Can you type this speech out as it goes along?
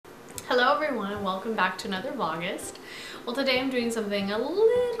Hello everyone and welcome back to another Vlaugust. Well, today I'm doing something a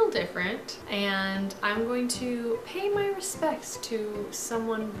little different and I'm going to pay my respects to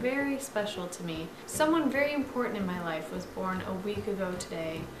someone very special to me. Someone very important in my life was born a week ago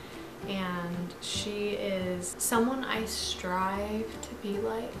today, and she is someone I strive to be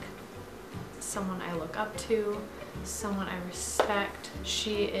like, someone I look up to, someone I respect.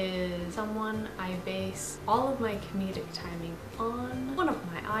 She is someone I base all of my comedic timing on. One of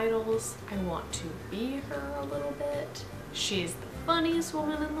my idols. I want to be her a little bit. She's the funniest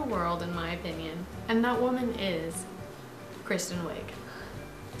woman in the world in my opinion. And that woman is Kristen Wiig.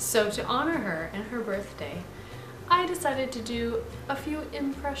 So to honor her and her birthday, I decided to do a few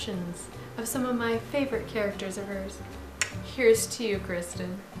impressions of some of my favorite characters of hers. Here's to you,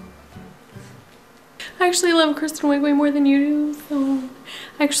 Kristen. I actually love Kristen Wiig way more than you do, so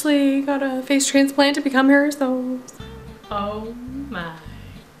I actually got a face transplant to become her, so... Oh my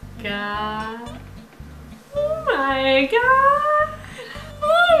god. Oh my god.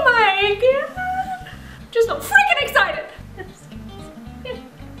 Oh my god. Just so freaking excited.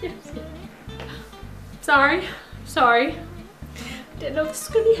 Yes. Sorry. Didn't know this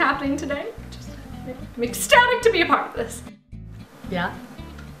was gonna be happening today. I'm ecstatic to be a part of this. Yeah?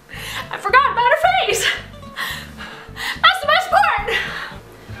 I forgot about her face! That's the best part!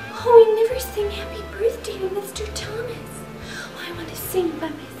 Oh, we never sing happy birthday to Mr. Thomas. Oh, I want to sing by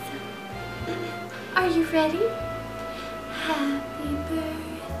myself. Are you ready? Happy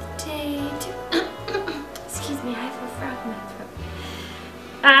birthday to... Excuse me, I have a frog in my throat.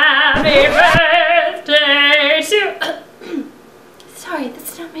 Happy birthday to... Sorry,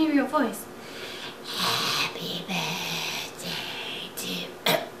 that's not my real voice. Happy birthday to...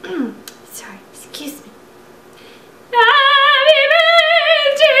 Sorry, excuse me. Happy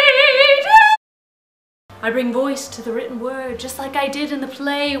birthday to... I bring voice to the written word, just like I did in the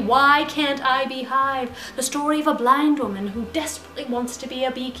play Why Can't I Be Hive? The story of a blind woman who desperately wants to be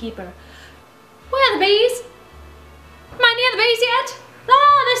a beekeeper. Where are the bees? Am I near the bees yet?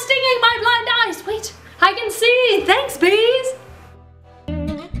 Oh, they're stinging my blind eyes. Wait, I can see. Thanks, bees.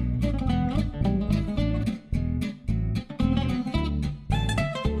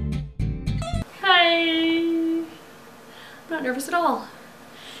 I'm not nervous at all.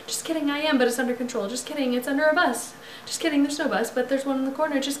 Just kidding, I am, but it's under control. Just kidding, it's under a bus. Just kidding, there's no bus, but there's one in the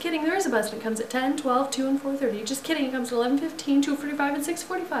corner. Just kidding, there is a bus, and it comes at 10, 12, 2, and 4:30. Just kidding, it comes at 11:15, 2:45, and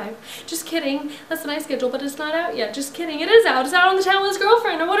 6:45. Just kidding, that's the night schedule, but it's not out yet. Just kidding, it is out. It's out on the town with his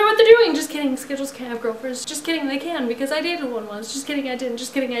girlfriend. I wonder what they're doing. Just kidding, schedules can't have girlfriends. Just kidding, they can, because I dated one once. Just kidding, I didn't.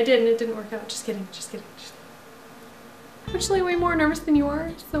 Just kidding, I did, and it didn't work out. Just kidding, just kidding. I'm actually way more nervous than you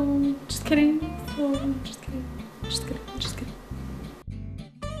are, so just kidding. So just kidding. Just kidding. Just kidding.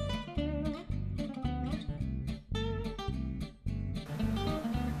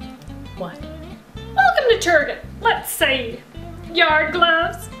 What? Welcome to Turget. Let's see. Yard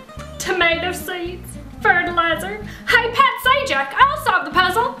gloves, tomato seeds, fertilizer. Hey, Pat Sajak, I'll solve the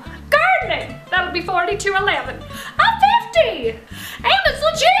puzzle. Gardening. That'll be 42.11. I'm 50, and it's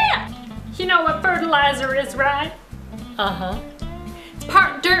legit. You know what fertilizer is, right? Uh-huh. It's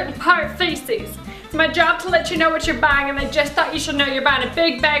part dirt and part feces. It's my job to let you know what you're buying, and I just thought you should know you're buying a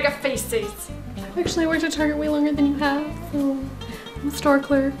big bag of feces. I've actually worked at Target way longer than you have, so I'm a store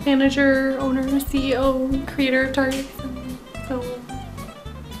clerk, manager, owner, CEO, creator of Target,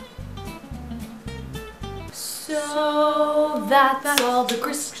 So that's all the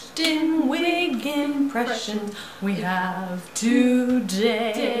Kristen Wiig impressions we have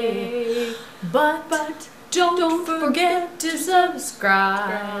today. But don't forget to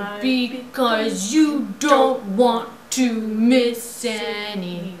subscribe because you don't want to miss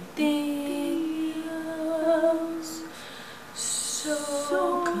anything else.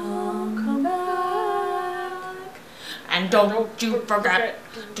 So come back. And don't you forget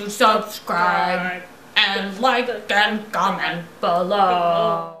to subscribe and like and comment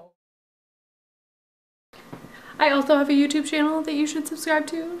below. I also have a YouTube channel that you should subscribe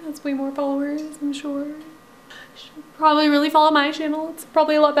to. It has way more followers, I'm sure. You should probably really follow my channel. It's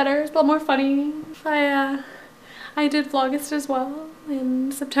probably a lot better. It's a lot more funny. I did Vlaugust as well,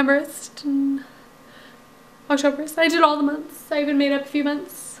 and Septemberist, and Octoberist. I did all the months. I even made up a few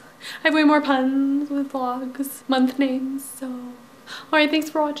months. I have way more puns with vlogs, month names, so. Alright, thanks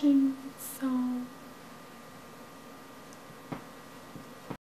for watching. So.